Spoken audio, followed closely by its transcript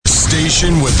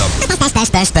station with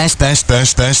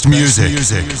the best music.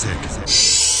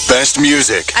 Best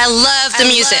music. I love the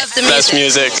music. Best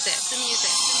music.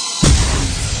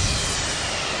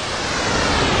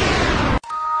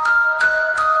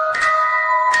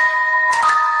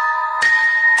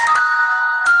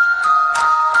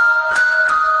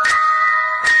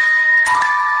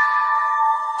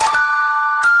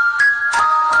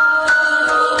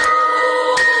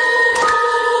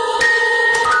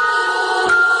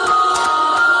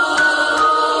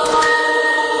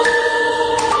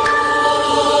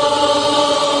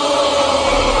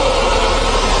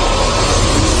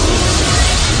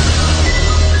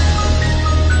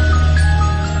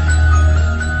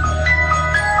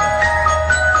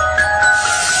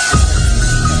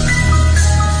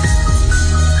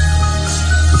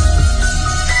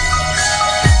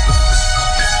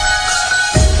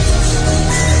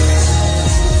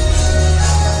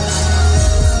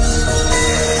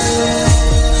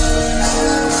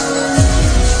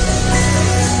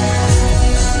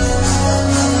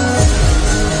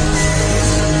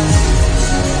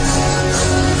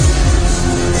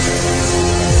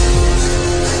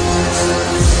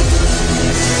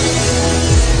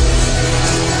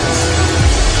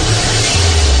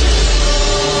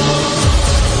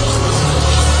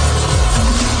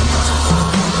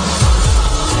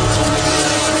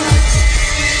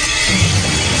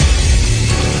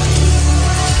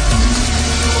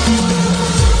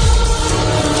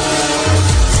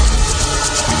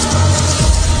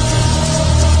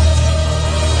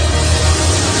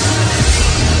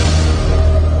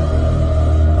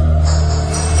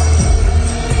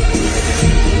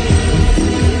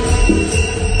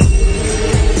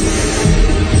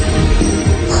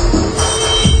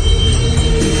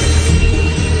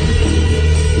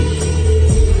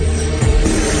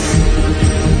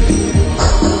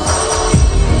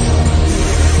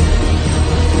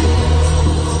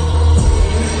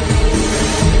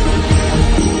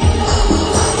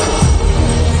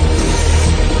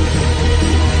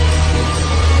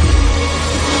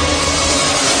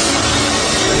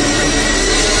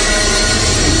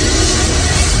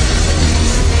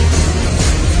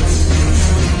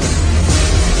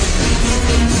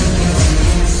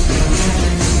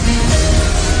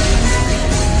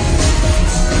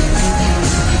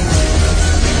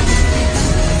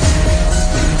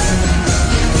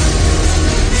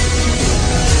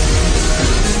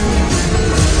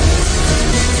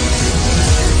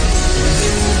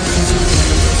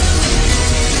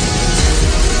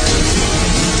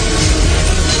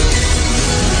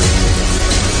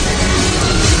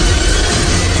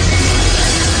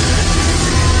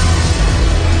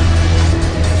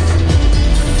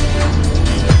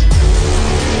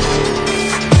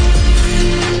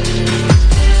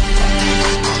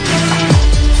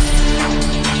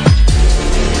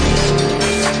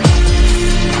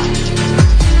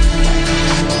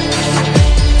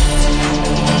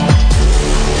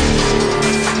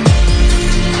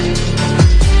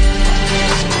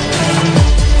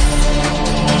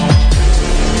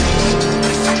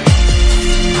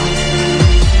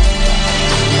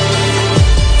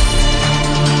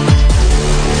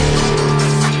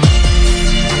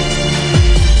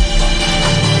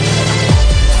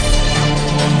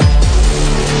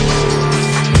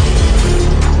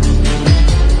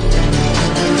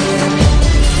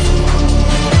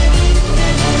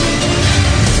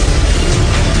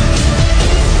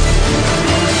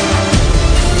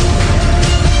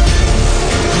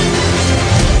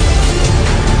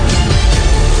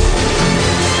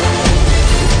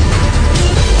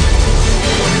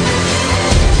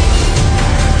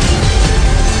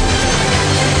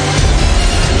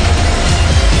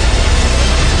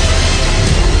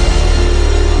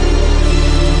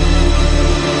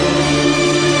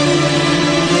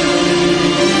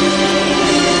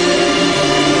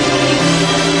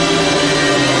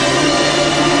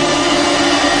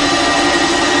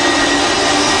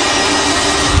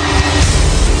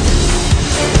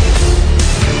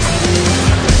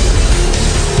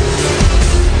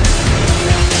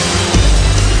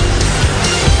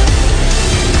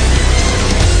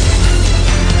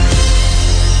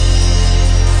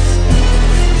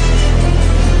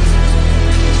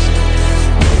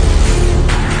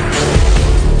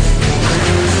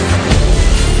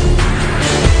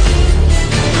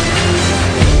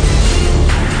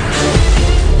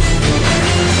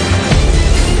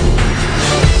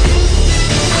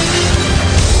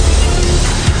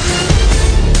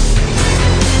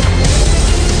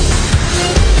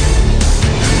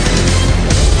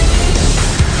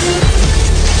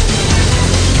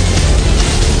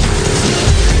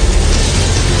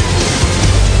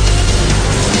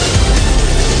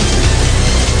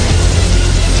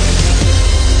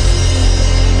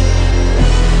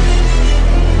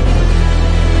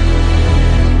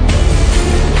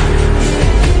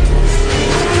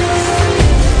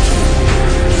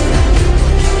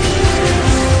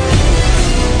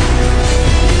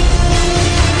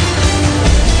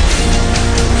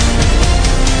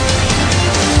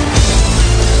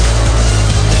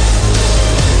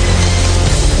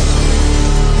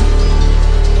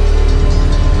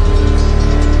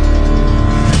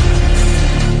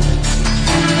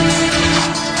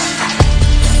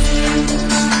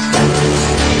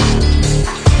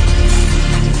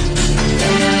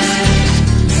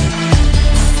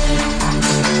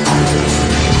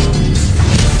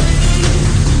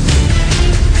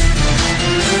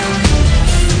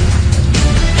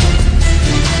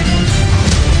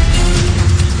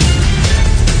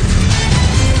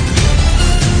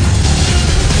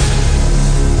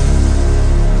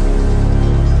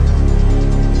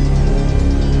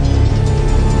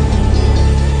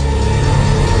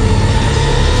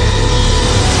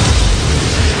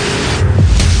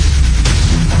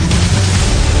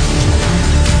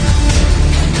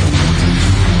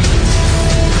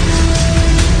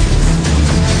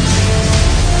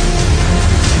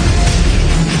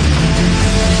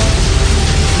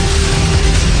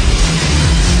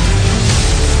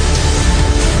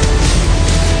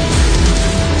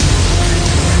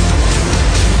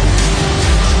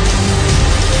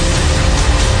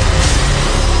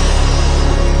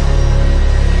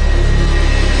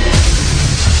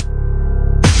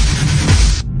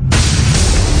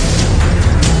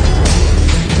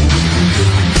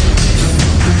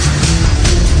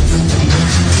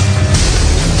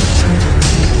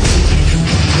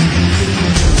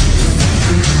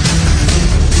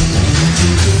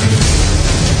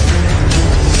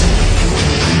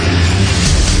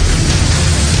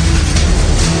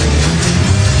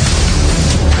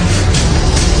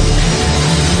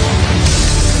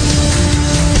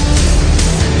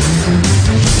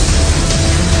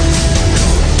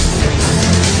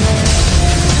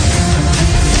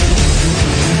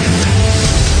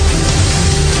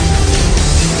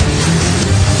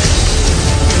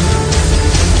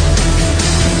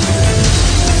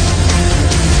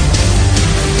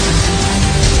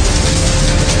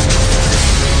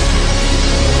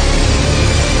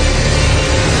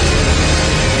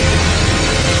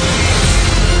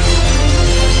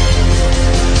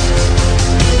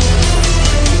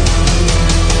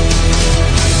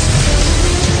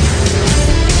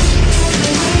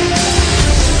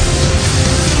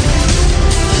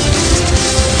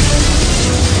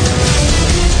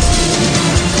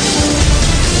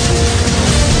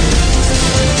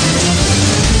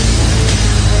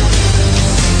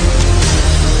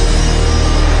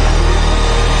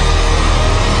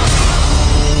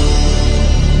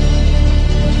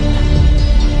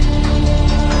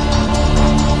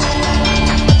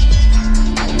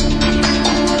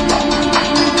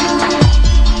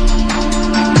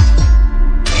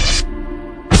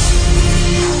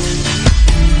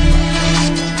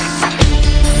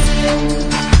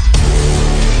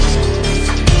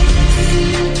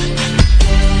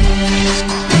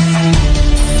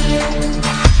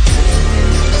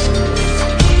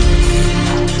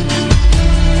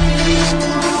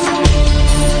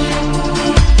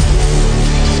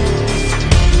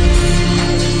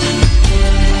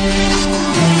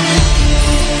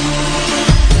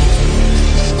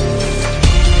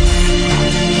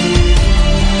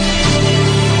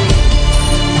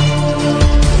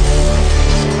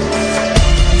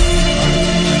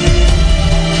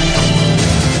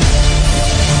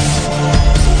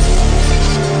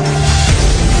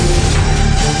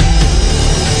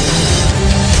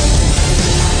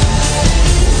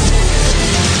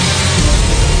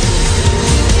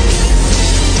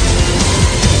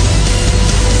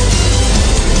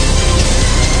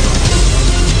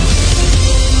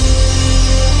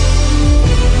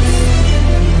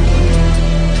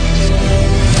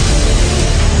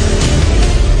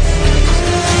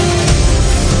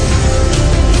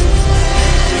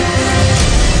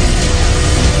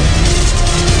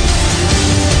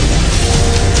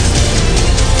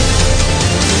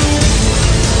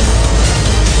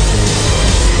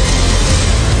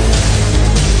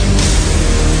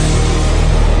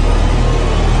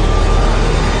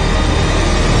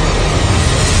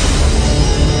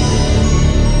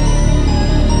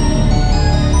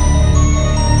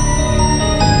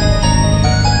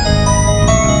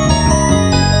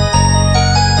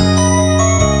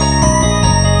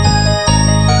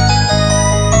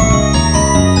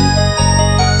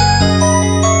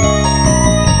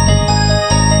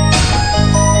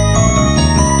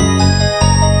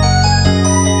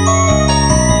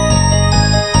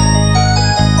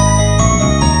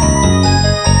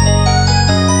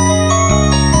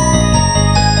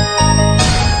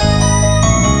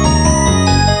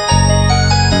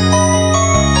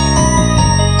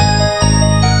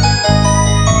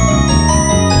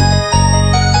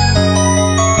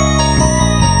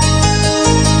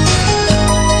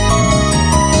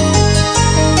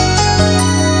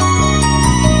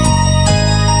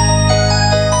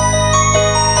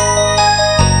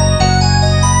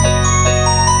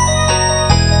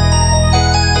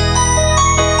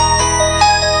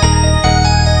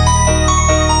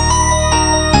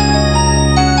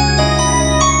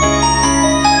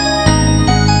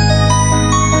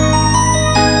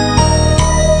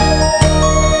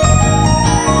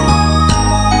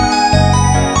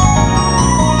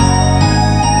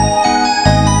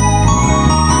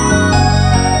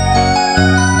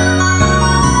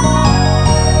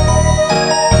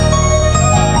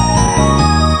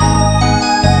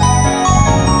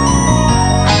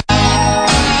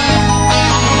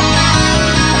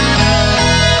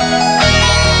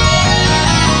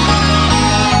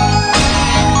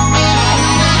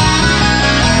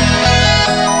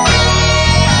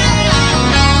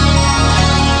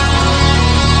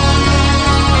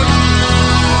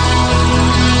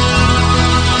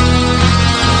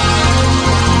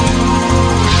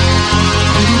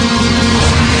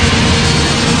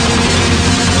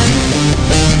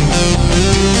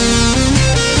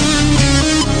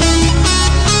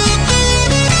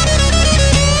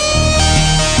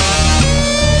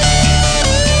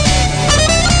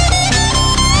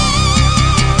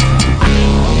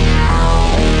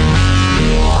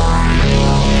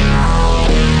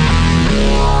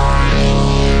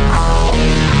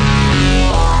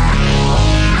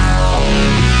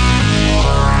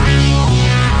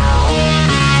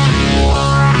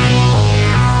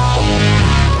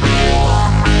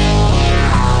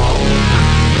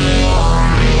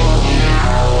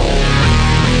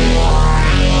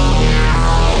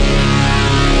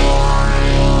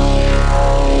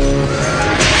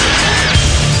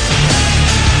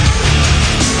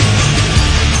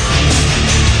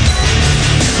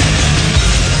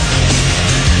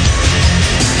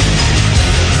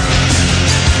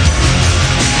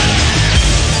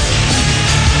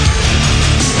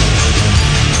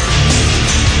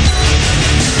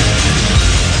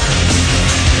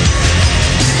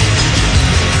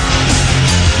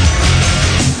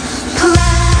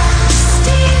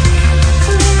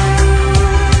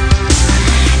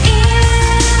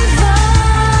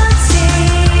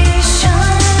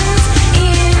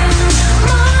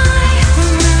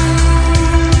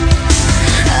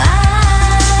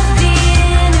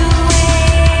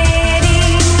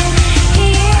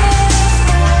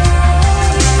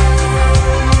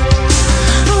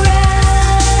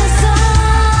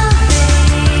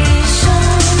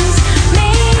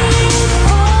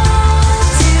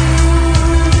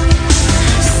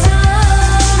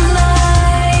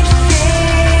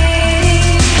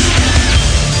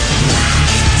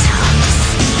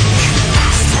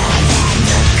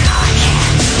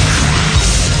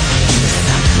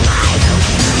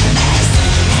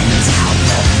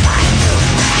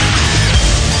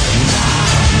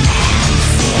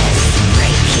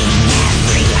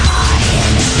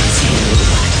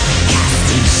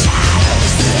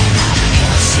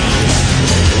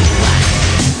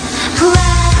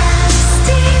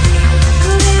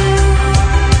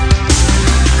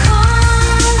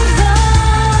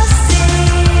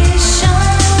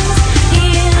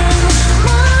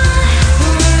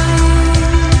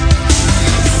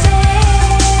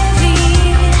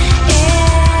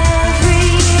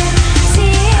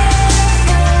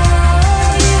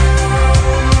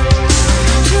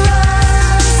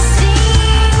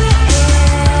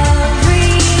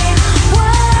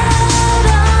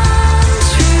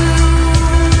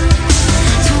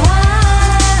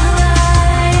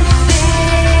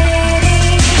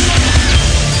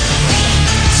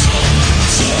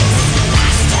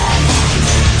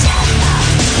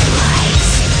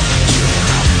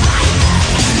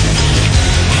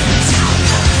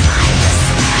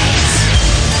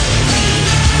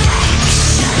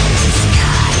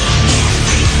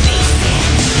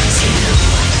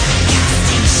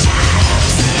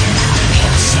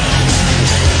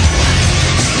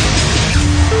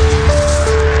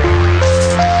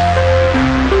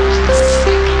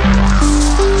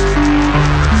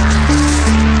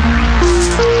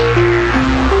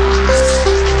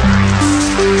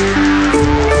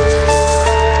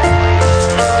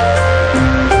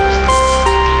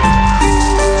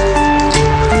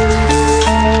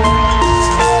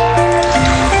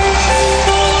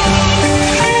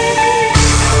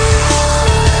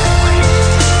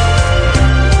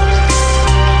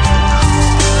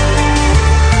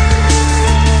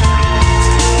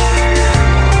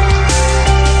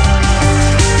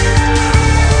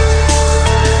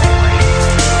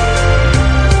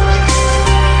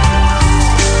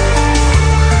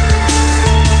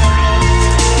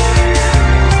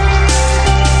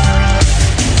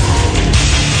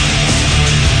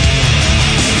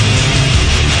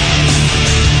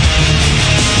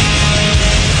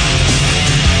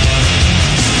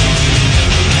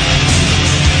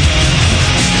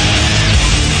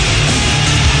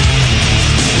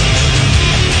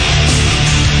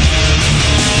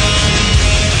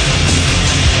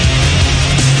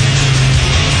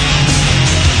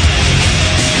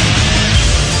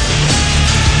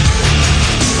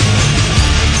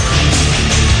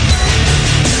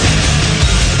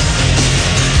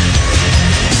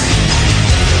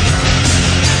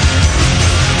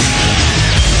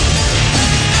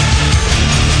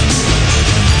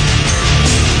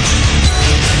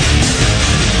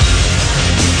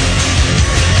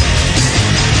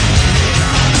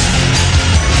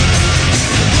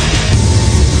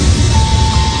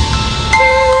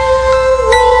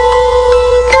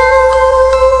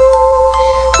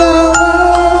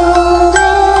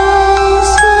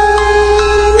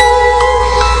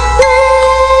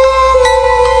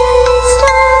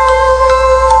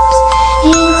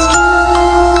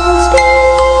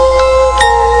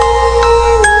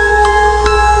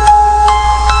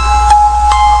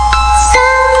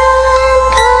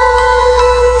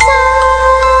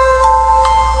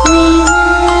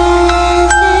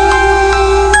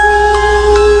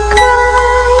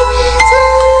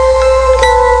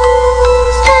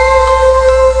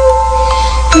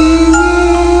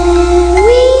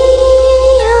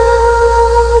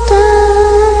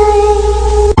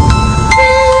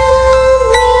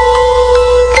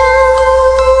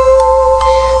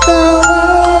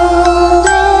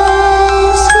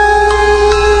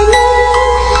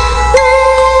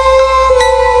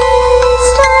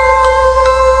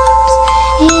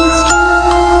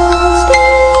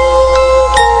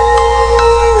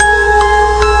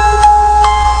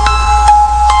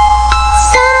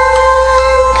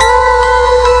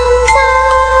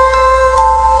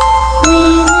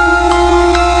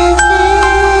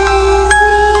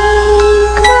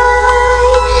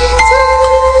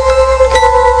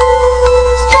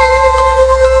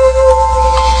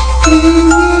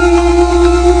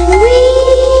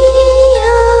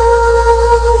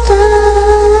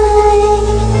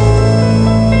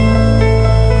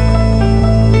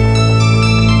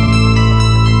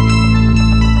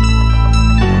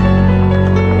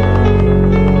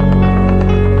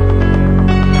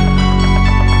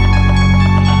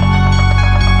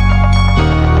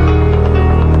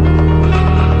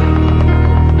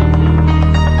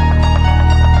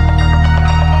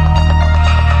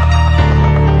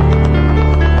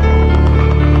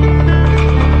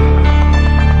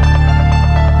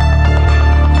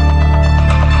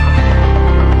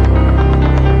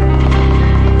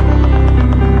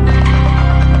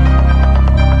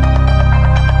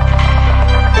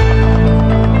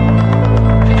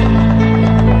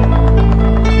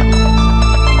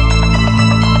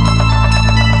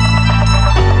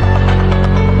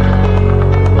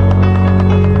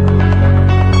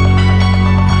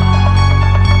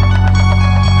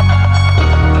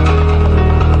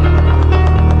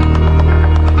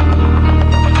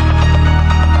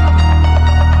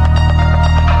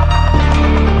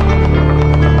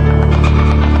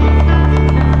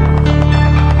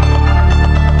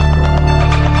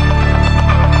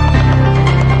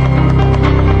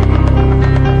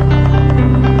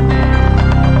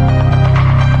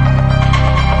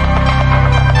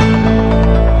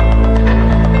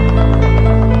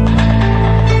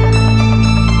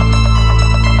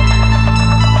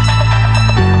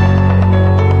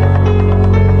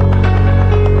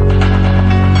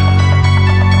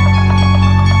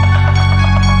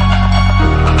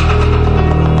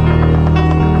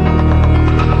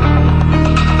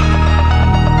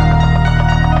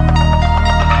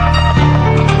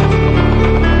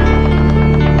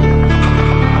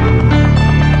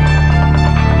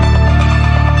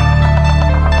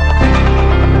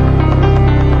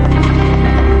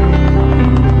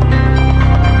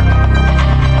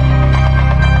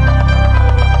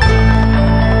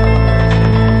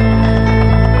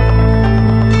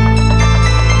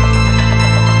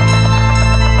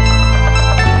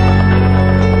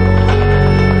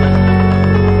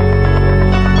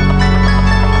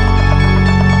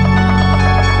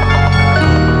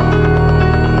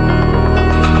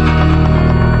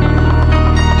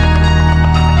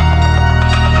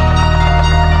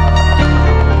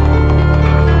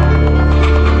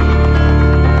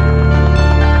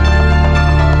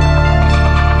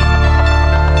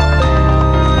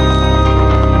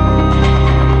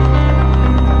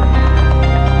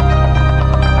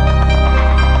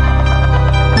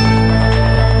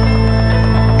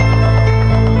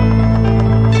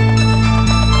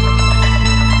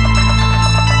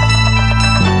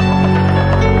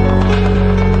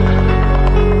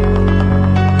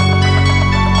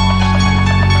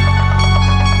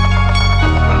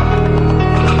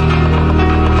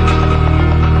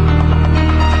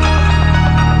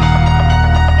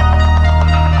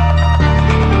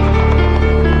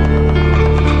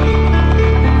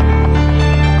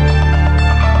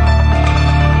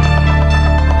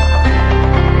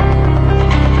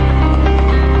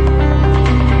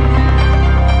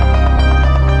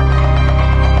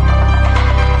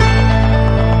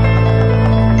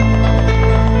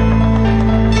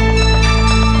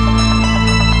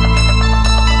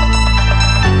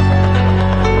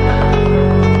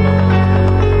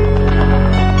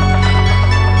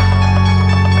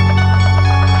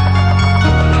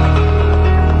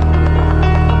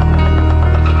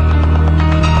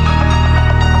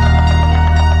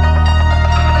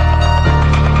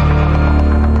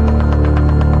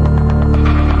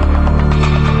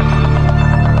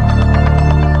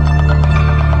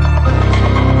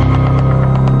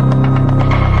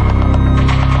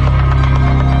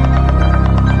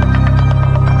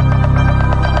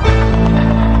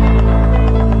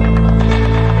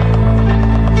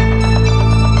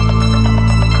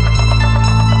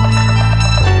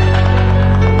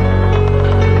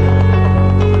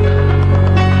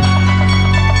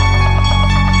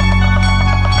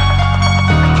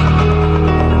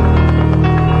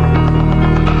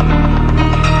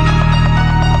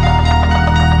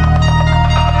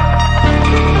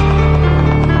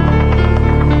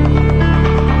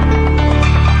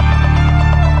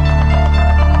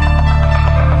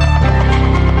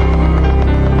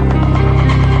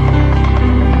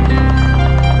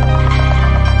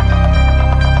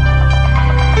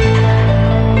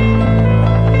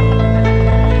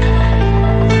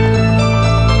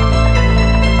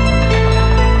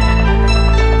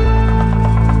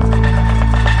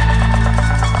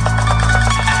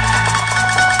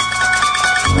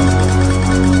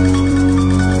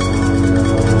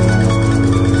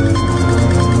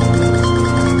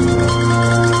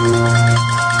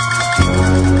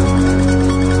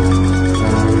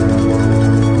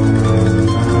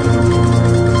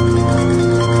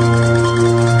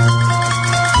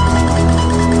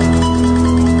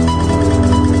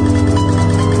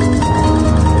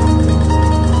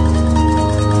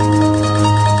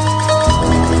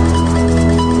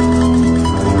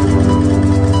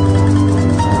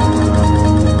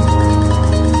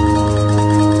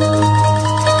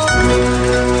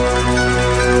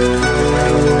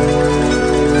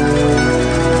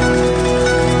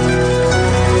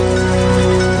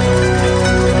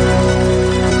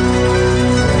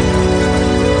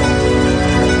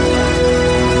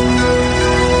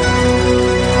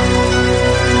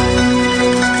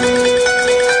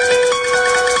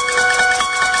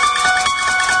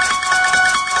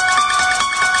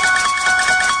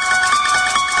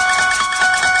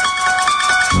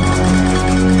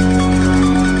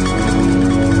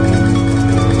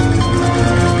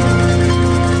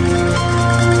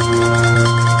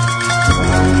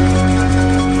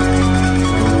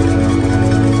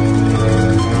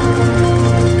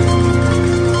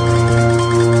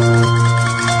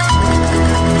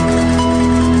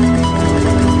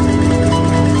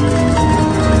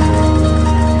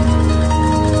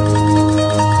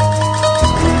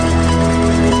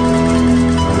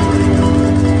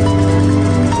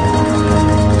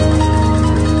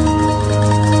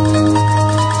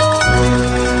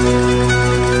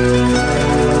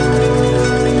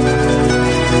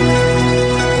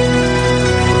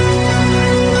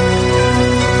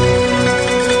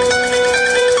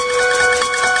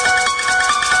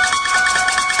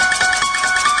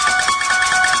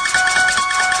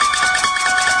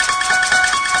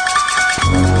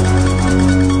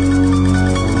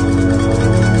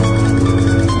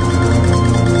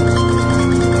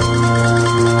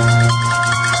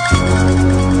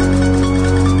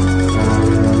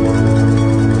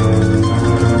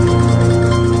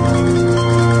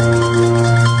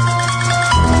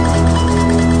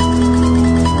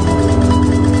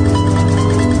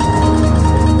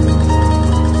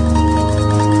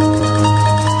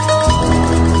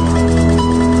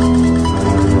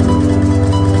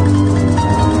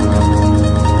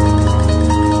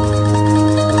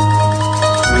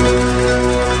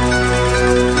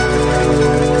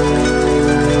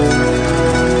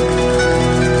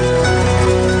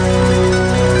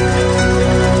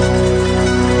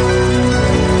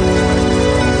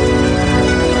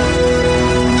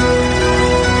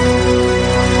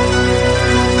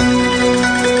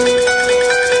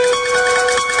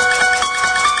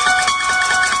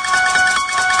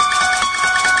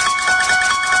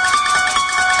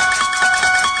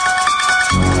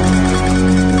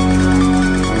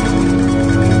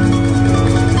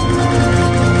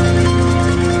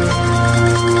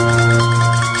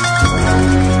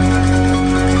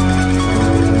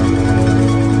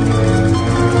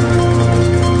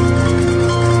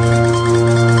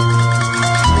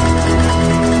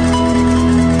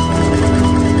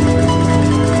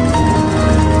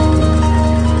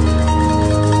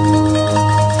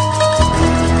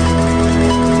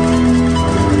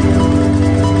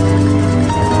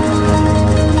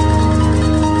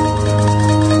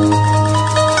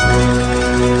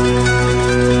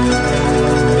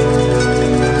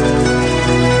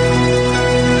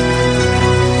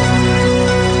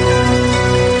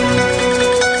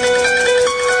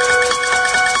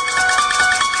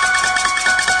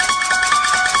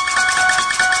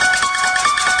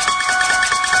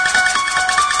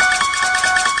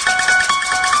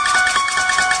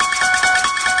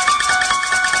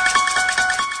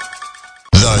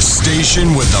 The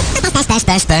station with the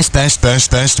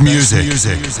best music.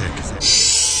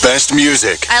 Best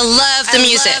music. I love the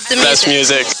music. Best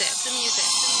music.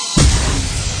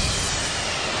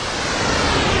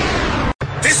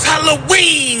 It's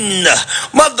Halloween,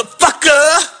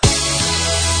 motherfucker.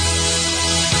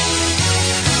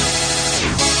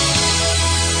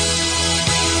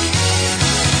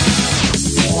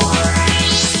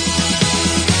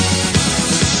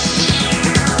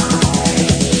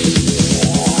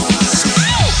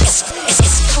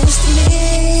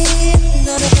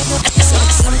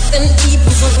 Something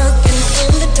evil's lurking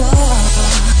in the dark.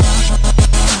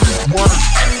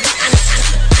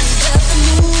 Under the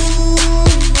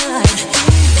moonlight,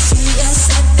 they see us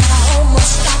at the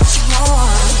almost stops your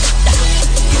heart.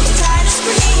 You try to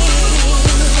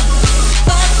scream,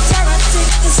 but terror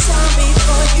takes the sound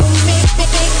before you make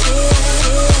it.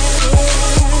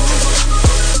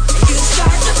 You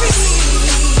start to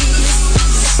breathe,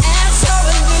 and so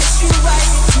it looks you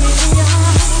right between the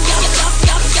eyes.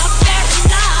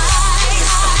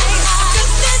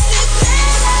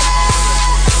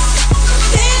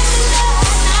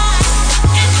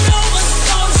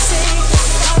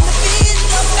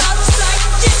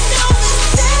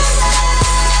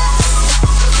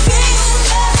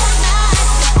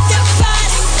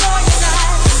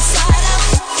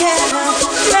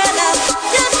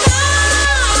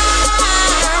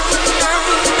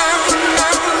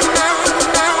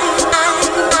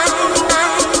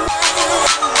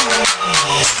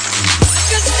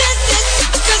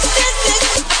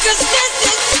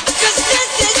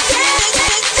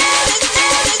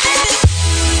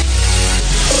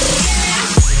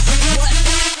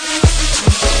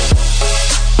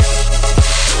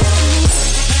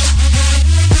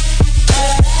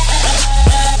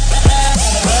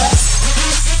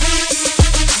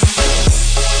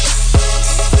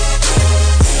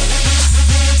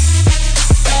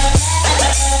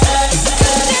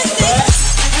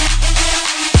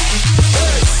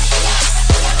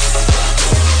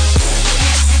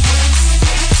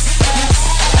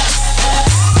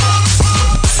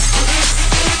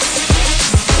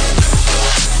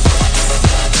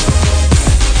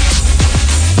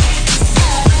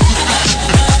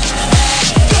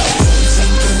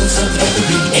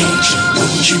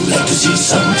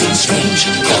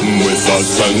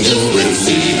 And you will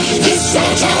see this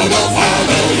our town of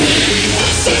Halloween.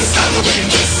 This is Halloween,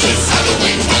 this is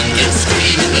Halloween. Pumpkin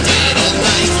scream in the dead of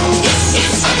night. This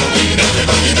is Halloween,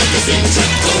 everybody make a scene. Trick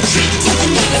or treat,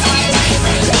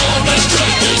 all night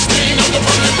drunk is king on the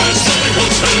burning man. Selling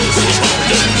hotels in the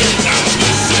pumpkin king. Now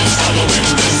this is Halloween,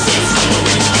 this is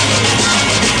Halloween, Halloween,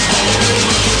 Halloween,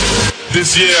 Halloween. This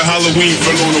year Halloween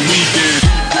fell on a weekend.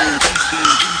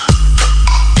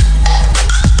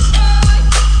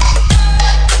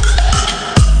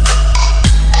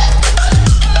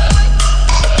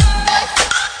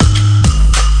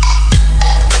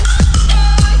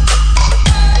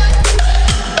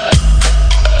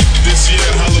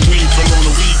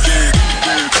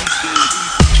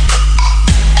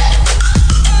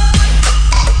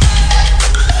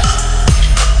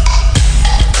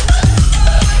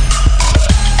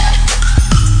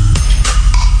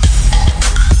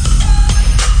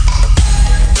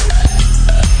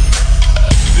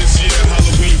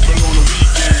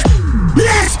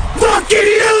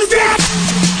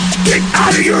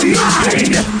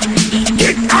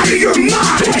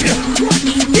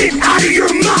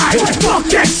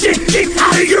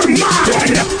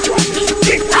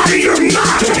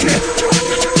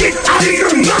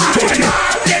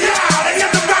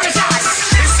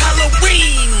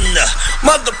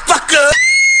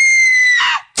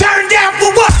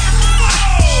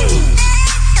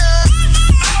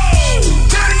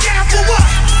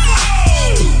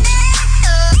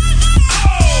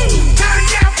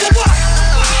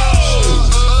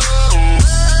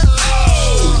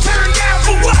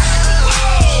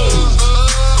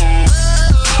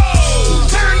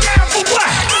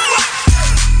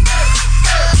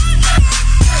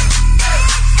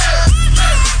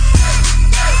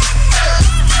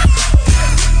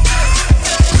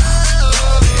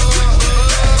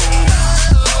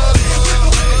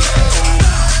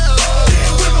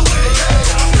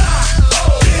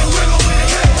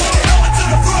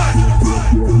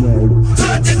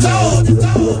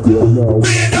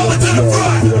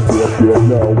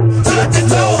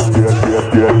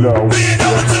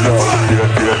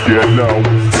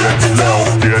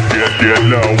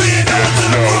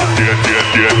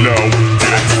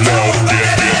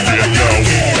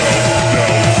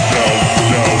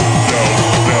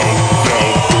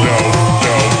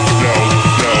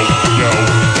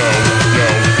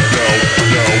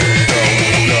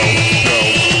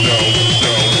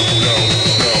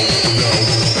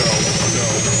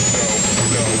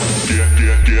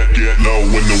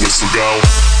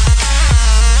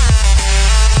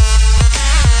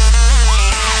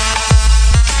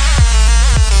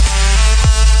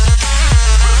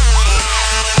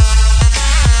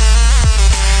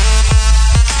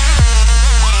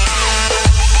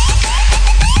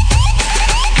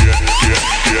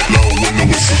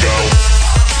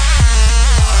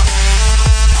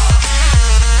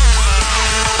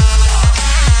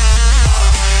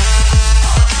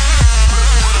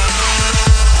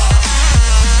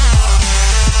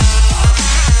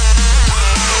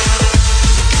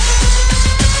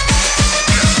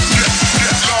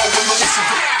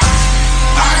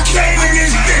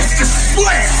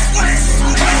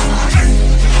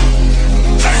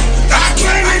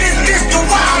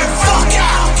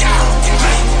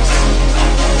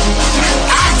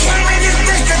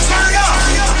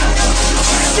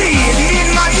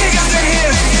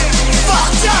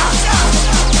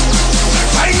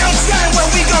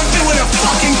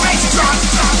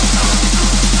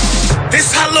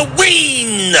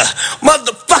 Halloween,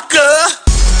 motherfucker.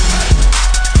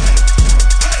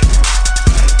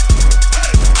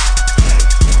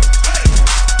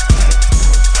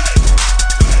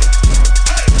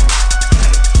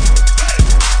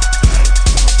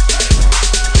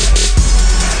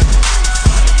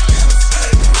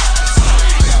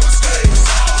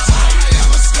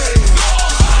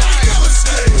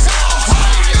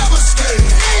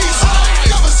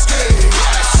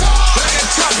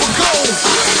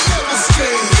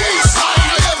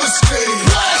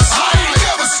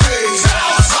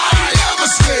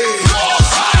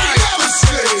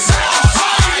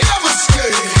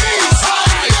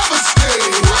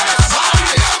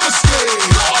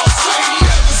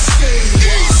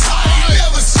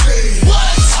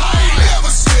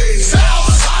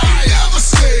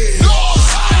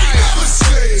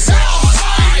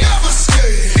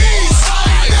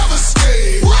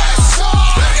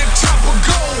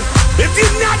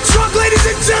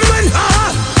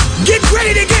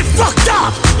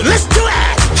 Let's do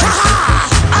it! Ha ha!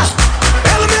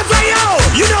 LMFAO,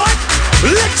 you know it!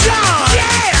 Let's go!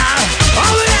 Yeah!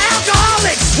 All of the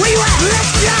alcoholics, where you at?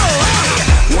 Let's go!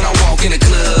 When I walk in the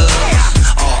club,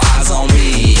 all eyes on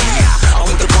me. I'm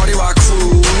with the party rock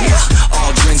crew, all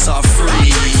drinks are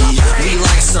free. We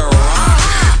like Ciroc,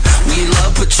 we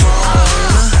love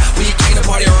Patron. We came to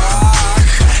party rock,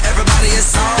 everybody is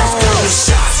on.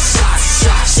 Shots, shots,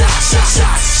 shots, shots, shots,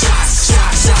 shots, shots,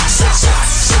 shots, shots, shots,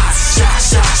 shots.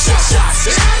 Shots, shots, shots, shots,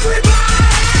 everybody!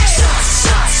 Shots,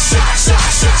 shots, shots,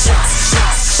 shots, shots,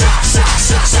 shots, shots, shots,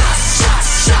 shots, shots,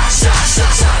 shots, shots,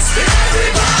 shots, shots,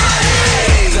 everybody!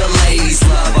 The ladies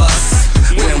love us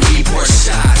when we pour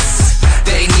shots.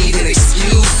 They need an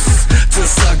excuse to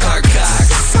suck our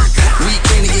cocks. We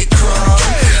can get crunk.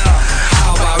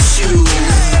 How about you?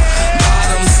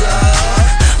 Bottoms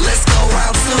up. Let's go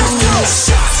round two.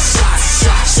 Shots, shots,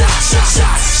 shots, shots, shots,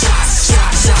 shots, shots,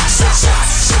 shots, shots, shots,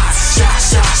 shots.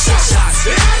 Shots, shots, shots, shots,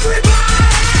 everybody!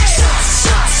 Shots,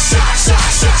 shots, shots,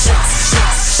 shots, shots,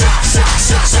 shots, shots, shots,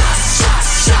 shots, shots, shots,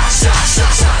 shots, shots,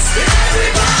 shots, shots,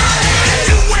 everybody! If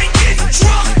you ain't getting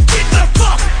drunk, get the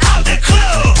fuck out the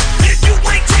club. If you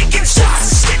ain't taking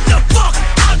shots, get the fuck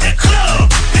out the club.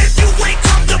 If you ain't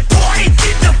come to party,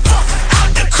 get the fuck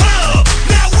out the club.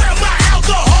 Now where my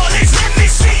alcoholics? Let me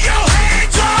see your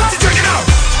hands up. What you drinking up?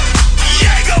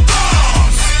 Jaeger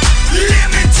bombs,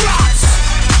 lemon drops.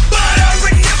 Butter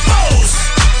and nipples,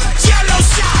 jello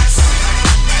shots,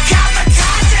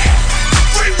 kamikaze,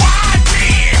 rewind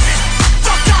man.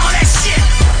 Fuck all that shit,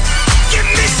 give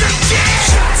me some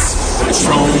jazz.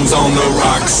 Patron's on the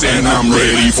rocks and I'm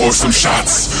ready for some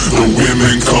shots. The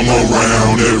women come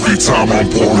around every time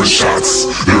I'm pouring shots.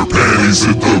 Their panties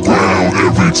hit the ground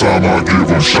every time I give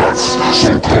them shots.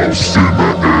 So cuffs in the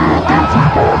air,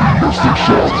 everybody let's take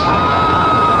shots.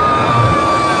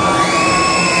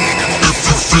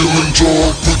 Feeling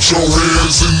drunk, put your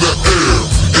hands in the air.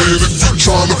 And if you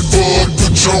tryna fuck,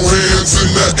 put your hands in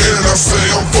the air. And I say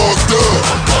I'm fucked up.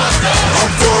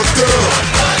 I'm fucked up.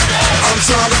 I'm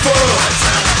tryna fuck.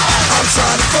 I'm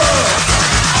tryna fuck.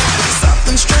 There's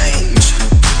something strange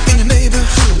in your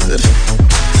neighborhood.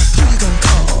 Who you gonna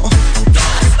call?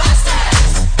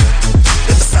 Ghostbusters! If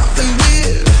there's something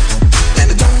weird and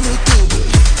it don't look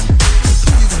good,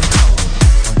 who you gonna call?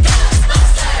 Ghostbusters!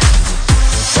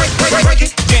 Break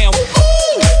it down.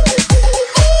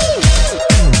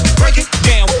 Break it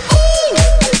down.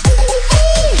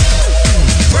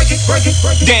 Break it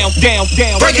down, down,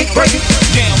 down. Break it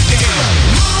down, down.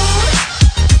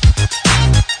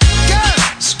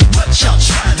 Girls, what y'all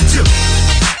trying to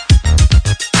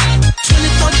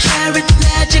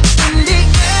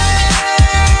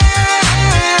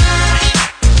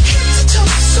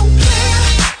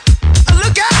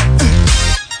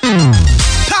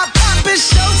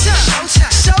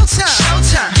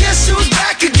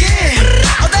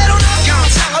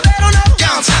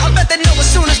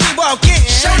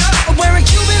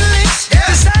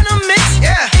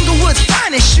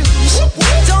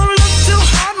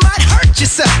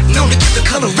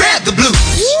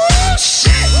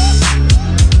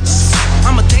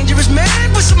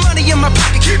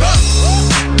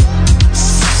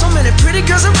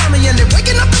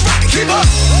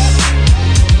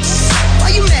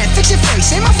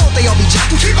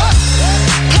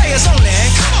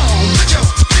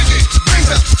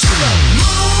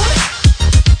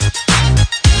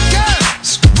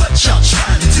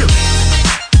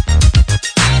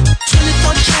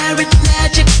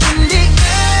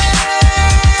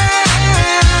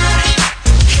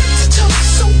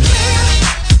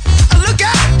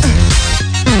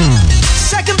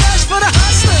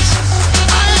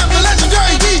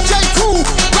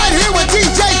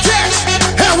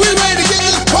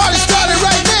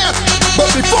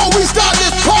before we start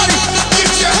this party, get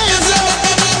your hands up,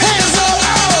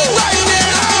 right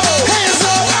now, hands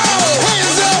up,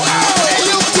 and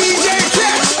you DJ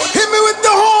Catch, hit me with the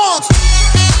horns.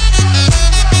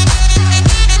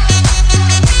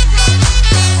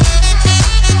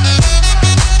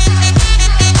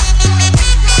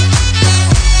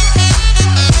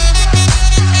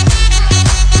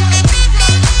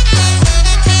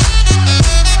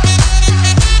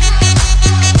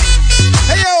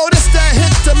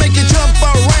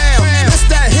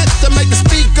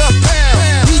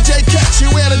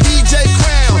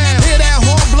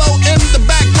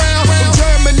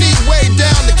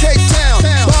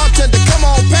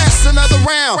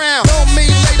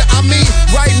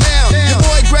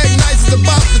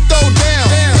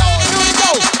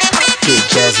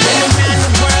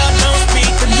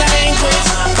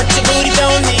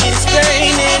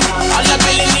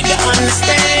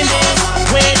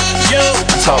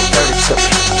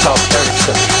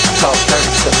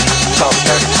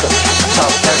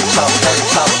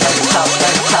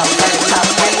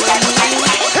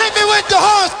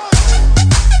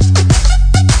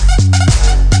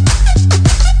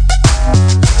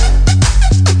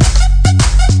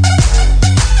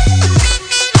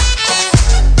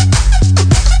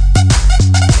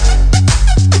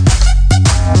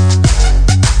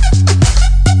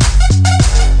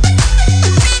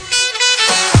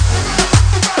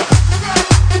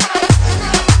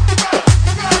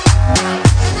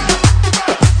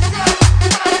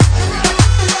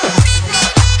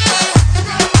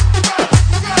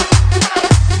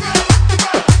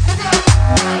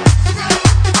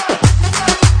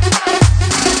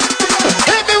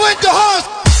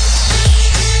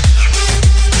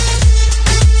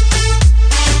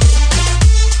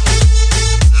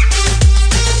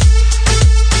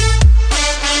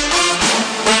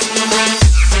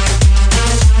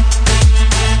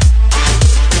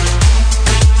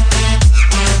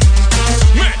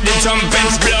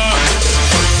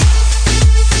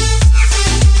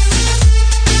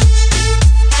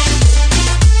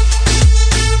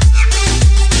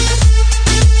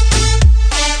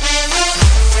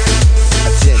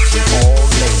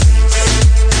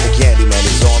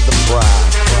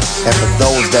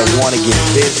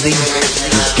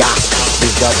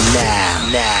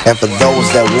 And for those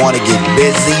that wanna get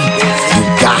busy, you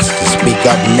got to speak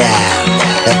up now.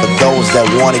 And for those that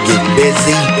wanna get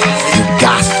busy, you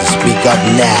got to speak up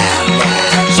now.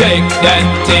 Shake that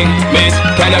thing, miss.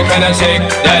 Can I shake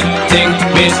that thing,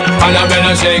 miss?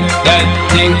 Annabella, shake that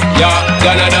thing, yeah.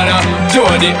 Donna,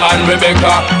 Jody and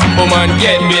Rebecca. Woman,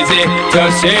 get busy.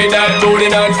 Just shake that booty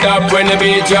non-stop. When the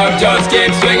beat drop, just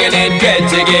keep swinging it. Get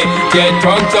jiggy, get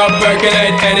drunk up,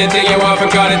 percolate. Anything you want, for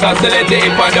call it hostility.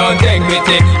 If I don't take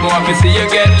pity, more to see you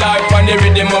get life on the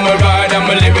rhythm of my ride. And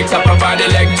my lyrics are provide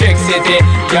electricity.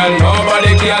 Girl,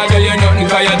 nobody can do you nothing,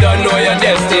 cause you don't know your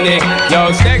destiny.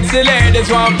 Yo, sexy ladies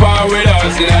want power with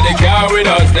us. Inna the car with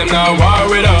us, them now war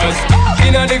with us.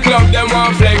 Inna the club, them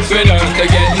want flex with us. To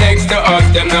get next to us,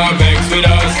 them now vex with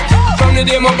us. From the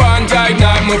day my bond to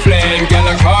ignite my flame, girl,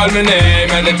 I call my name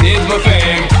and it is my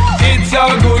fame. It's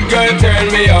all good, girl, turn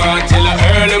me on till I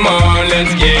early morn.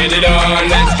 Let's get it on,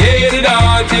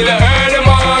 till I early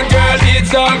morn. Girl,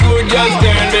 it's all good, just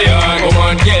turn me on. Come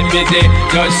on, get busy,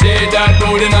 just shake that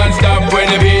booty non-stop. When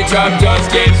the beat drop,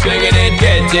 just keep swinging it,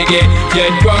 get jiggy.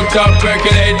 Get drunk up,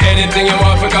 percolate. Anything you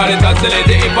want, for call it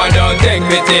hostility. If I don't take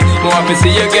pity, more to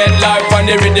see you get life on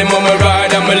the rhythm of my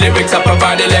ride. And my lyrics are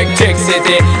provide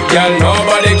electricity. Girl,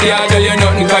 nobody can do you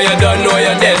nothing, cause you don't know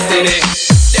your destiny.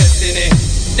 Destiny,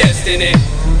 destiny,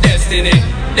 destiny,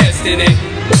 destiny.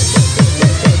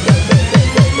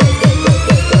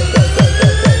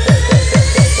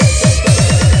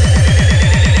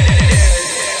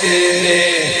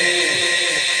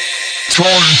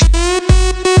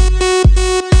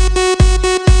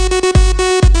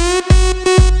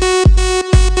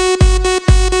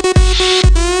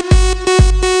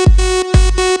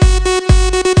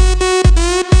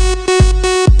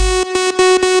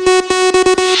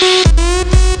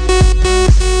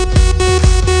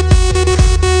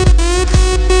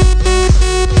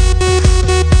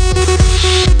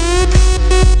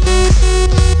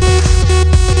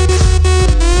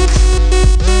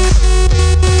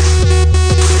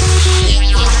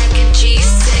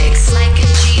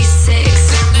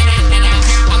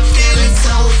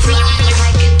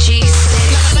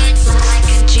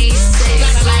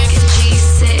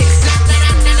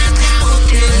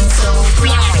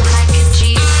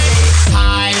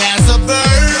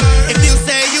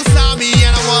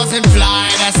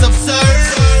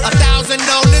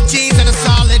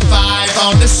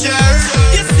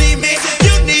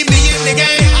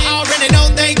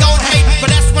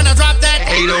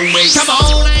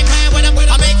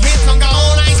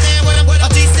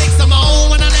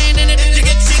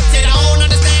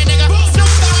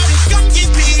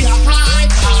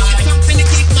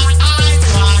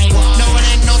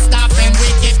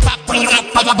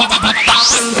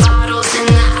 Bottles in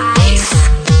the ice,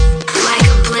 like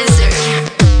a blizzard.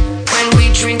 When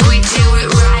we drink, we do it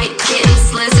right. Getting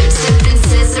slizzard, sipping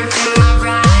scissor. Am I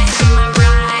right?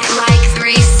 Like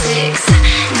 3-6.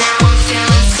 Now I'm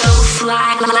feeling so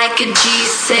fly, like a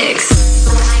G6.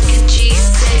 Like a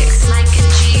G6, like a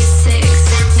G6.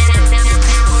 Now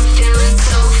I'm feeling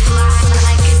so fly,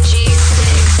 like a G6.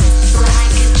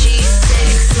 Like a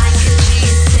G6, like a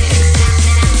G6.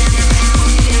 Now I'm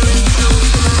feeling so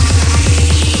fly.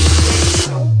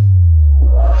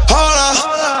 Hold up,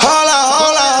 hold up,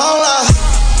 hold up, hold up.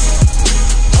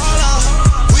 Hold up,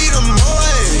 we them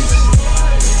boys.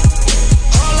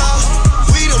 Hold up,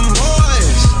 we them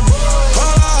boys.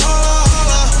 Hold up,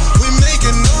 hold up, we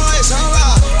making noise. Hold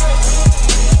up,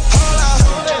 hold up,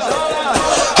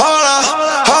 hold up,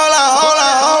 hold up, hold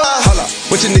up, hold up. Hold up,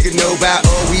 what your nigga know about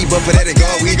we but for that it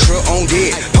go, we truck on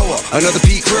dead. Hold up, another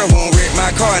peak crew won't wreck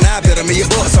my car and I bet $1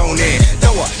 million on that.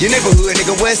 Throw up, your neighborhood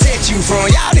nigga, where set you from?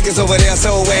 Y'all niggas over there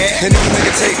so bad. And if a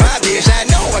nigga take my bitch, I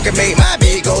know I can make my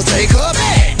bitch go take her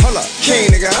back. Hold up, king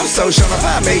nigga, I'm so sure if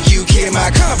I make you kill my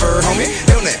cover, homie.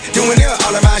 Doing that, doing it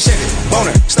all in my Chevy.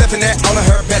 Boner, stepping that all in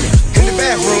her belly. In the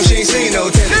bathroom, she ain't seen no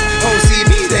telly.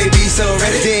 OCB, they be so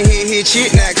ready. Then hit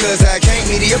shit now, cause I can't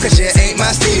mediocre shit ain't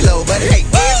my stilo. But hey,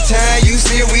 every time you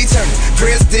see it, we turn it.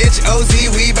 Presidential OZ,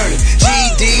 we burn it.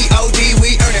 GD, OD,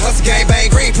 we earn it. Hustle gang, bang,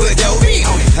 green, put dough, me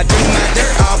on it. I do my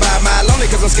dirt all by my lonely,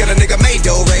 cause I'm scared a nigga made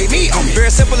dough, rate me on it.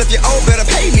 Very simple, if you owe, better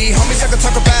pay me. Homies, I can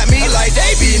talk about me like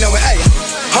they be knowing. Hey,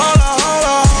 hold up, hold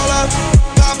up, hold up.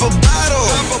 Pop a bottle.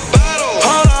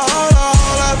 Hold up, hold up,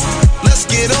 hold up. Let's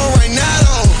get on right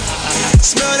now.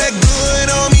 Smell that good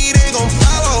on me, they gon'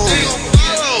 follow.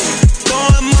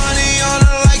 Throwing money on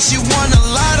her like she won a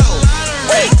lotto.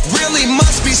 Really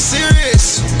must be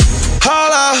serious.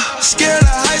 Hold up, scared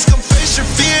of heights, come face your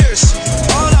fears.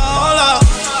 Hold up.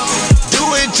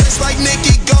 Do it just like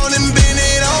Nikki, gone and bend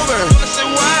it over.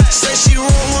 Say she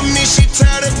roll with me, she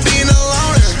tired of being a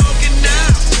loner.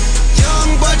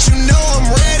 Young, but you know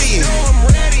I'm ready.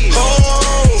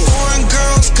 Oh, foreign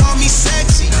girls call me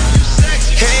sexy.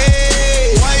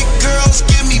 Hey, white girls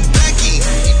give me Becky.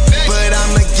 But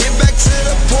I'ma get back to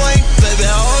the point, baby.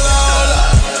 Hold up.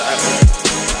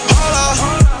 Hold up,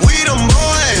 we them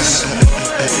boys.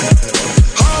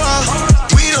 Hold up,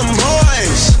 we them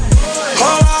boys.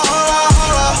 Hold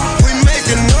up, we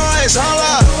making noise. Hold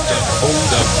up.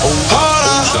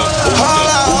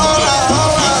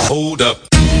 Hold up.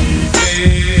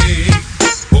 Hey,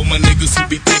 all my niggas who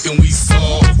be thinking we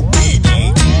soft, we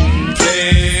don't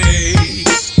play.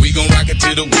 We gon' rock it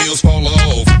till the wheels fall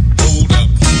off. Hold up.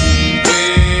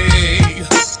 Hey,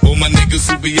 all my niggas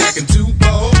who be acting too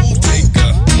bold, take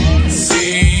a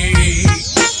seat.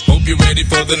 Hope you're ready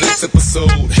for the next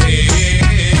episode. Hey.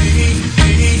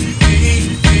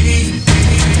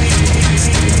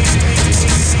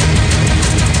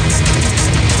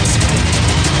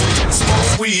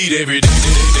 Smoke weed every day.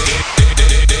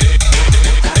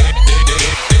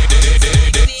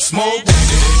 Smoke.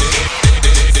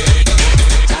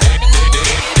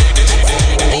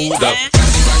 Hold up.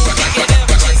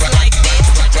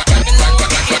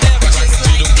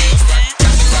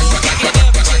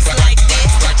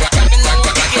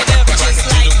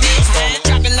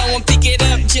 Dropping low and pick it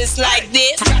up just like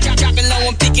this. Dropping low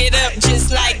and pick it up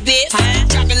just like this.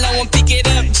 Dropping low and pick it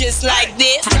up just like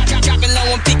this. Dropping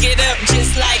low and pick it up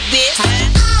just like this.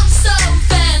 I'm so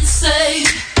fancy.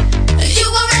 You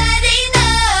already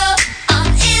know I'm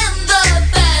in the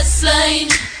fast lane.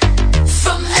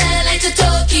 From LA to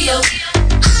Tokyo,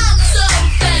 I'm so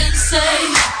fancy.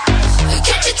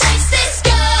 Can't you taste this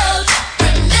gold?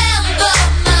 Remember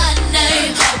my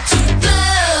name. To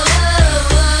blow.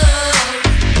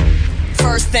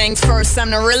 First things first, I'm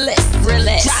the realest.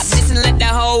 Drop this and let the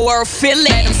whole world feel it.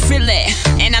 Let 'em feel it.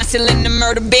 And I'm still in the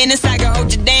murder business. I can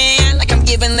hold you down like I'm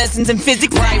giving lessons in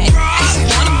physics. Right.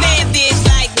 Want a bad bitch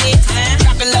like this?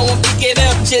 Drop it low and pick it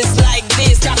up just like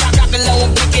this. Drop it low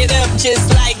and pick it up just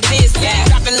like this.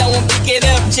 Drop it low and pick it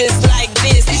up just like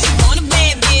this. She want a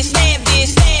bad bitch, bad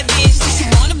bitch, bad bitch. She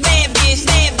want a bad bitch,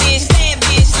 bad bitch, bad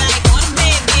bitch. Like want a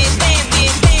bad bitch, bad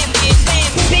bitch, bad bitch, bad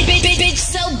bitch. Bitch,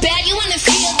 so bad you wanna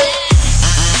feel that.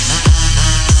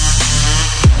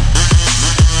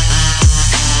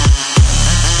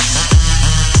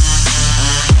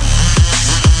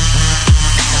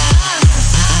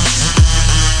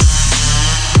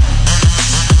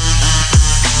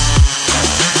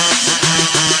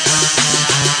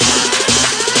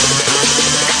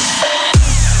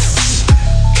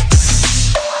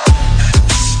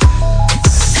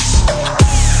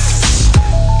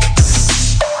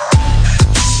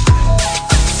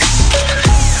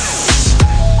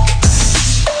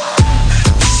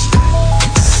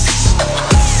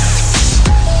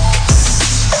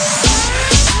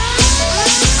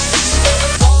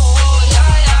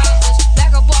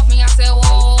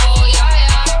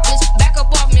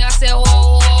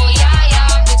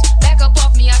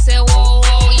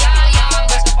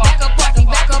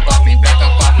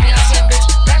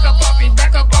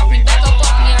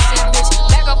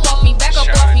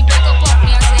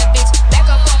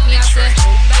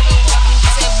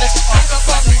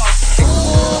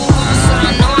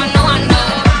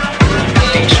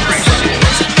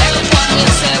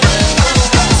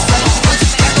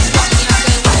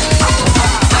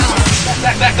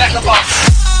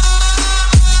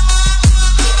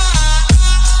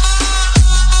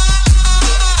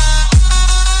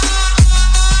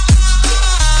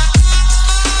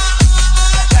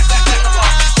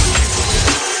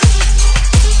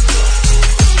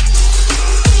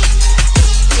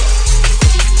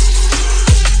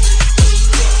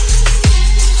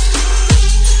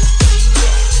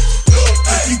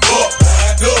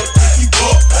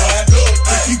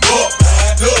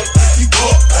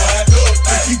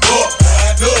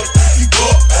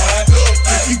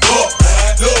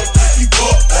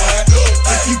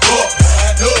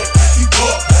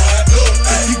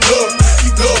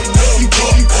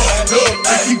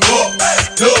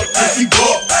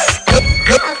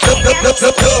 Walked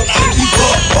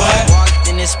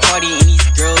in this party and these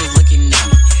girls looking at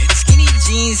me. Skinny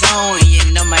jeans on and you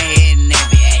know my head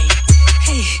nappy. Hey,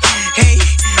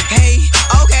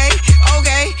 okay.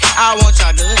 I want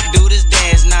y'all to do this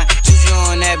dance now. Juju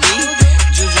on that beat,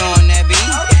 juju on that beat,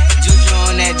 juju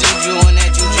on that, juju on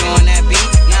that, juju on that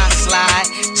beat. Now slide,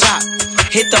 chop,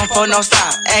 hit them for no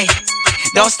stop, ayy.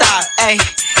 Don't stop, ayy.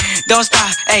 Don't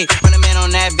stop, ayy. Run a man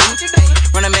on that beat, ayy.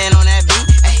 Run a man on that beat,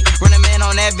 ayy. Run a man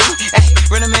on that beat, ayy.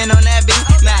 Run a man on that beat.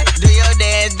 Now do your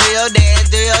dance, do your dance,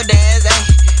 do your dance, ayy.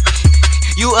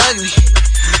 You ugly,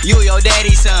 you your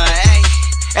daddy's son, ayy.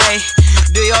 Ayy,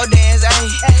 do your dance, ayy.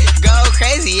 Go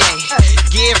crazy, ayy.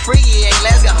 Get freaky, ayy.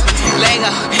 Let's go. Lego.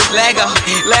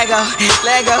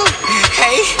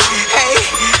 Hey.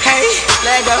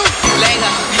 Lego.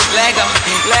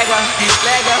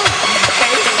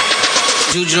 Hey.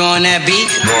 Juju on that beat.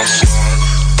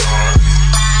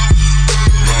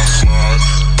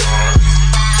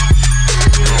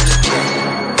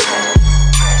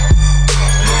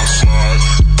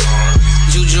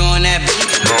 Juju on that beat.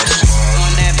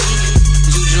 On that beat.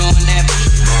 Juju on that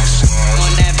beat.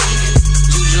 On that beat.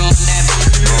 Juju on that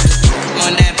beat.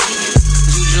 On that beat.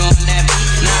 Juju on that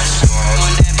beat. Nah.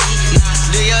 On that beat.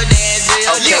 Nah. Do your dance, do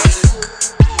your dance.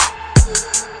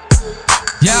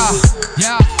 Yeah.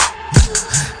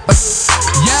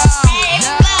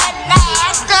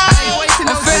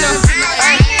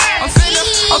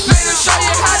 I'm finna show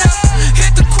you how to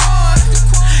hit the quad.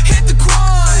 Hit the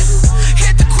quad.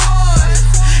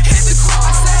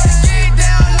 I said get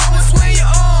down low and swing your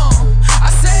arm. I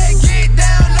said get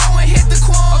down low and hit the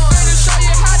quad. I'm finna show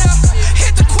you how to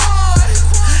hit the quad.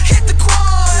 Hit the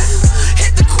quad.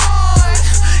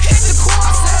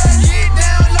 I said get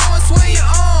down low and swing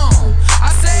your arm.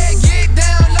 I said get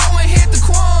down low and hit the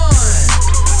quad.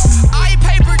 I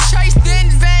paper chase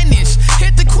then vanish.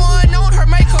 Hit the quad on her,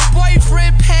 make her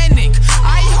boyfriend panic.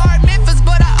 I heart Memphis,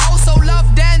 but I also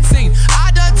love dancing.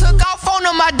 I done took off on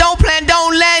them, I don't plan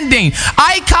on landing.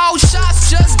 I call shots,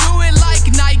 just do it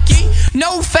like Nike.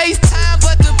 No FaceTime,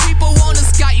 but the people wanna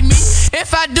Skype me.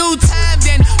 If I do time,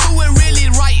 then who would really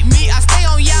write me? I stay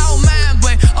on y'all mind,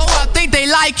 but oh, I think they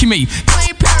like me.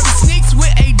 Clean pair of sneaks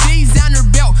with a designer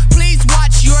belt. Please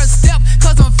watch your step,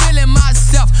 cause I'm feeling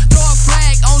myself. Throw a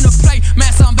flag on the plate,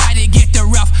 man, somebody get the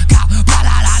ref. Blah,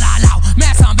 la, la, la, la.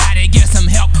 Man, somebody get some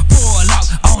help. Pull up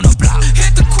on the block.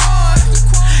 Hit the quad.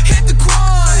 Hit the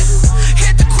quad.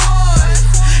 Hit the quad.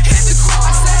 Hit the quad.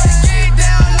 I said get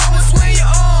down low and swing your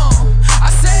arm.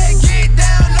 I said get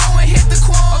down low and hit the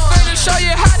quad. I'm finna show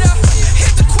you how to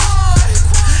hit the quad.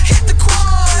 Hit the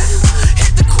quad.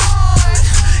 Hit the quad.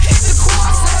 Hit the quad.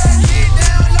 I said get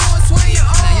down low and swing your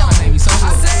arm.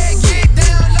 I said get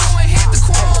down low and hit the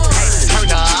quad.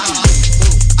 Turn up.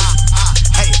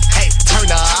 Hey,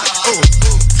 turn up.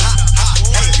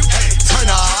 Turn up. Turn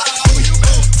up.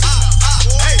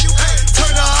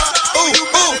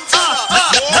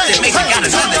 Nothing makes it got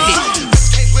another hit.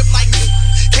 Can't whip like me.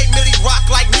 Can't Millie rock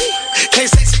like me. Can't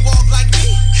sexy walk like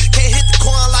me. Can't hit the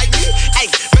corn like me. Ay,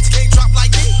 bitch can't drop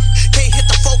like me. Can't hit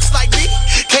the folks like me.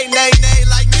 Can't nay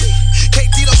like me. Can't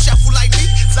Dito shuffle like me.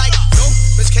 Like, no,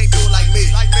 bitch can't do it like me.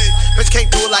 Bitch can't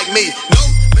do it like me. No,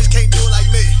 bitch can't do it like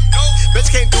me. No, bitch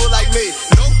can't do it like me.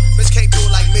 No, bitch can't do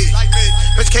it like me.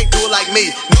 Bitch can't do it like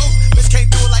me. No, bitch can't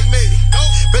do it like me. No,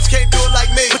 bitch can't do it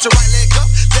like me. Put your right leg up,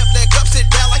 left leg up, sit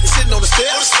down like you're sitting on the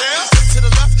stairs. Look to the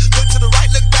left, look to the right,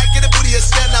 look back, get a booty and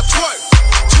stand up, twerk,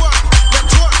 twerk, now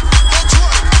twerk, now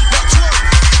twerk, now twerk,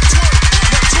 twerk,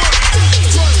 now twerk,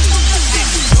 twerk.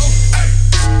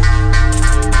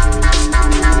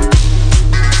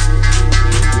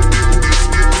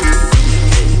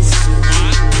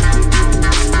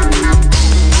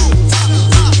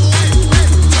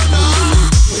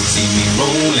 See me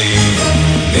rolling,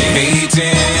 they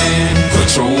hating,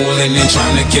 controlling and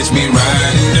trying to catch me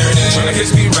riding dirty, trying to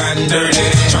catch me riding dirty,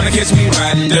 trying to catch me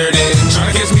riding dirty,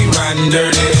 trying to catch me riding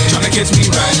dirty, trying to catch me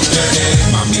riding dirty.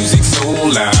 My music so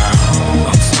loud,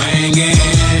 I'm swinging,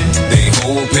 they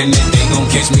hoping that they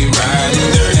gon' catch me riding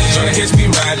dirty, trying to catch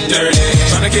me riding dirty,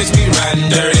 trying to catch me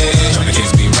riding dirty, trying to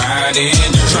catch me riding,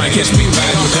 trying to catch me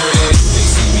riding dirty. They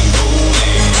see me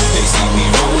rolling, they see me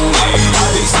rolling,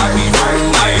 they see me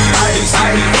rolling, they see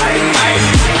me rolling.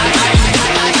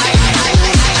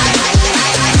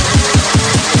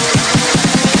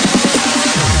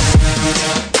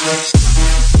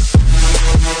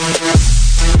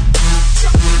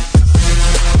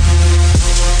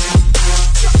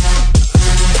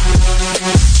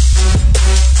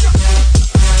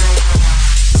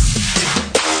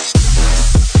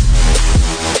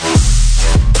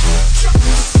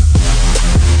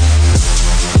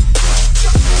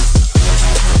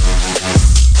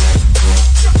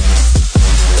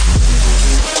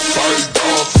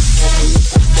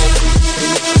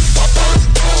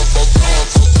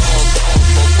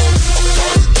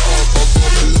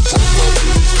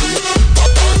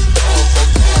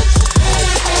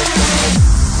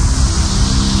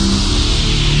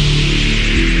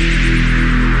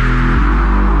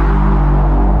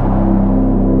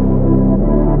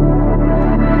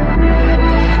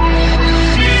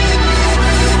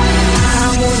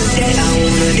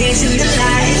 chasing the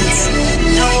lights.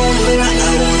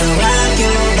 I wanna rock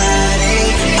your body.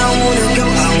 I wanna go,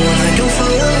 I wanna go for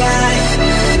a ride.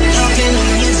 Up in the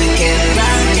music and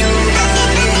rock your body.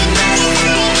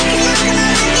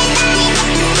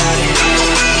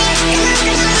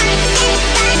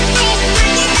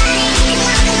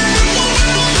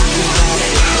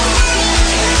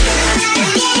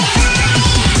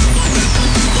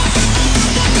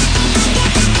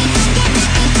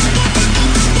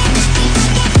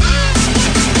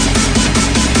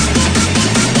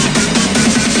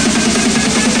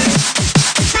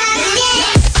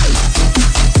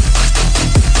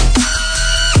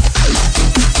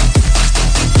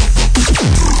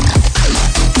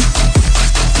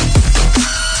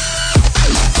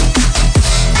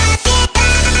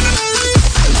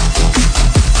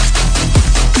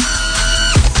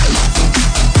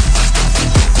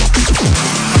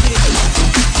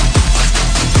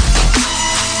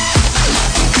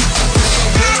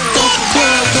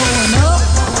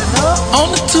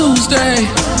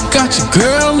 Got your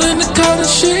girl in the color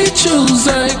she choose.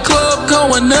 Club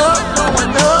going up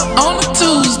on a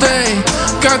Tuesday.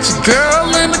 Got your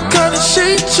girl in the color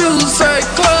she choose.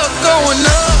 Club going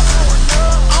up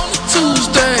on a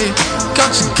Tuesday.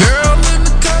 Got your girl in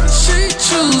the color she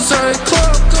choose.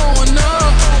 Club going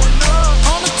up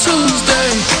on a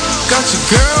Tuesday. Got your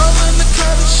girl in the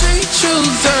color she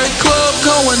choose. Club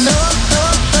going up.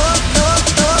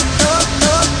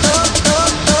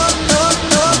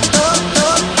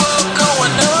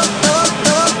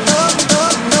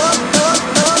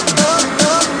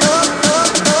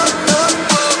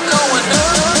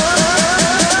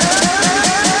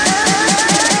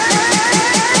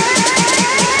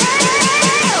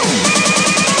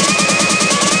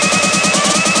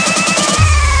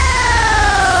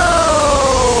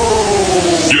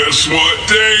 Guess what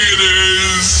day it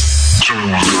is?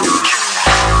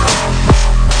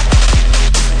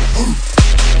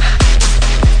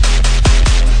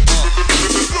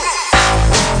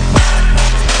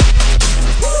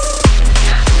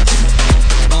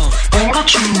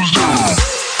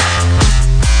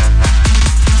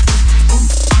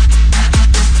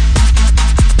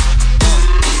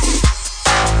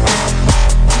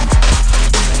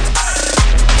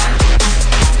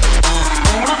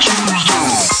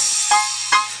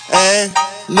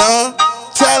 No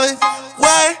telling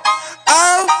what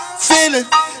I'm feeling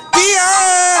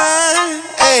beyond.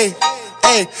 Hey,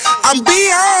 hey, I'm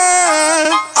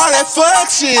beyond all that fuck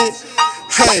shit.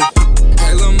 Hey.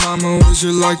 Hey, lil' mama, would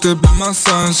you like to be my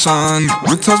sunshine?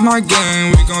 We touch my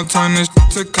game, we gon' turn this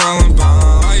to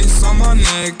Columbine. Ice on my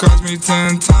neck cost me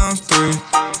 10 times 3.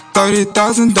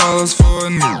 $30,000 for a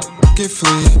new get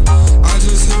free. I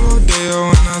just hit Rodeo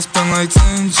and I spent like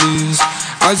 10 G's.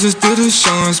 I just did a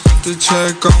show and spent the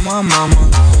check on my mama.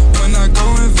 When I go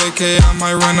and vacay, I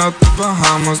might run out the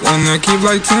Bahamas. And I keep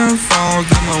like 10 phones,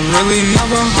 and I'm really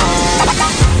never home.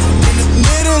 In the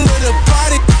middle of the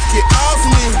party, get off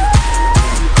me.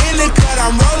 In the cut,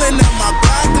 I'm rolling up my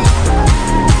balcony.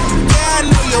 Yeah, I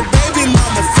know your baby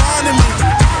mama fond of me.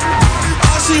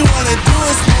 All she wanna do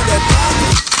is move that balcony.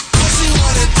 All she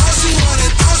wanted, all she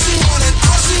wanted, all she wanted,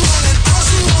 all she wanted, all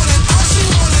she wanted, all she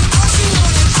wanted, all she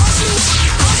wanted, all she wanted.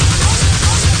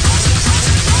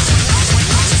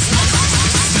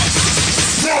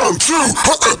 1, 2,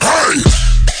 hey!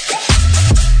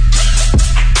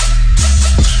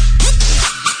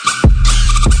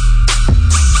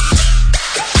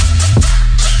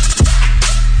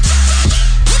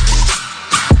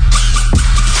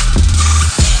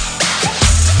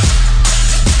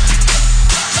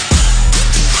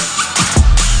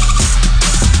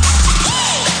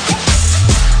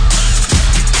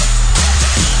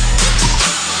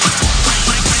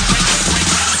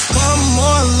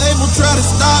 Try to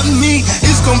stop me,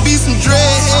 it's gonna be some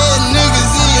dreadhead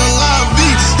niggas in your lobby.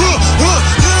 You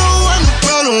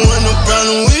don't want no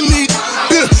problem with me.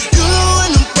 You don't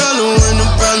want no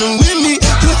problem with me.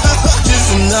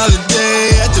 Just another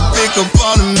day at the pick up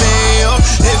on the mail.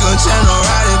 They gon' channel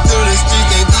riding through the street,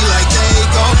 they be like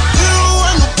they go. You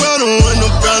don't want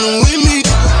no problem with me.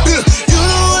 You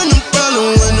don't want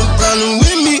no problem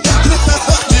with me.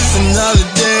 Just another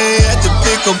day at the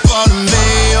pick up on the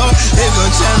mail. They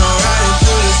gon' channel riding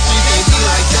through the street, they be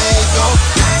like they go.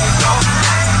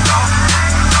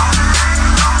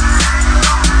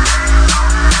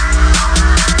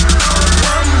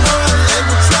 One more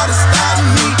label try to stop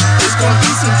me. It's gon' be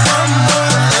some fun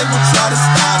more label try to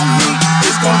stop me.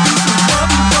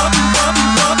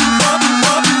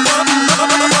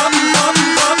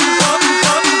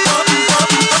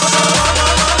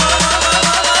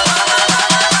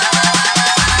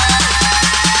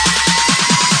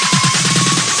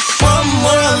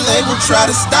 they will try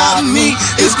to stop me.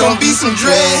 It's gonna be some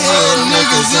dreadhead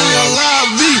niggas in your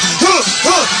lobby.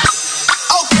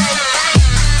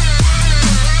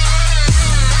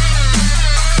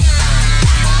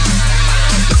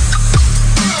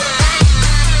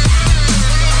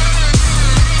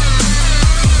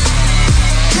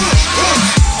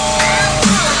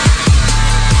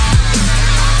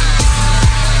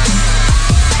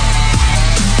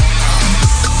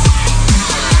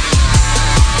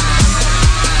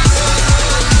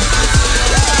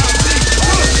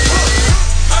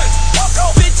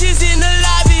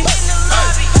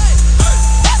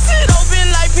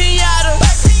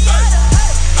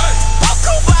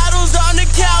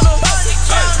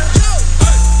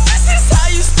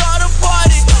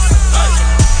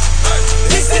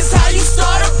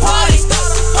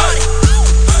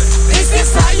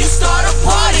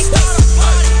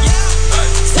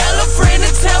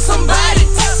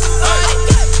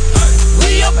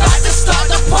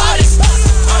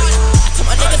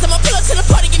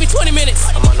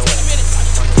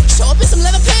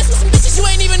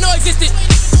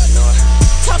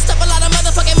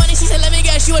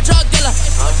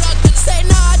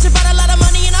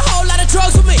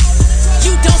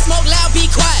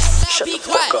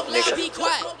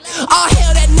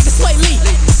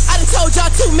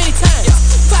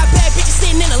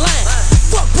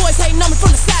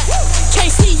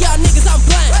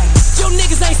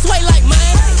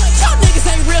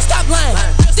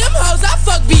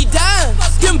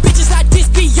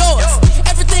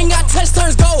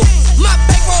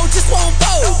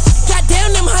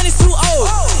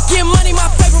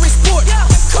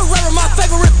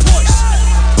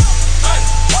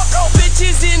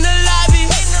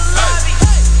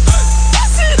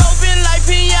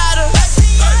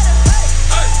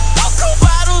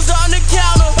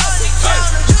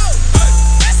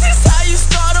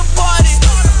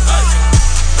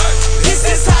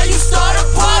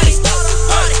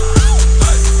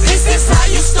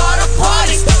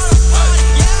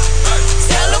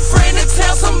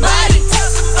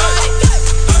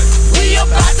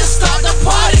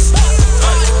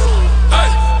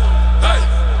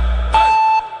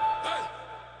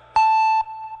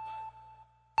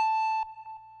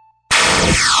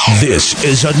 This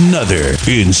is another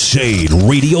Insane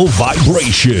Radio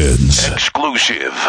Vibrations exclusive.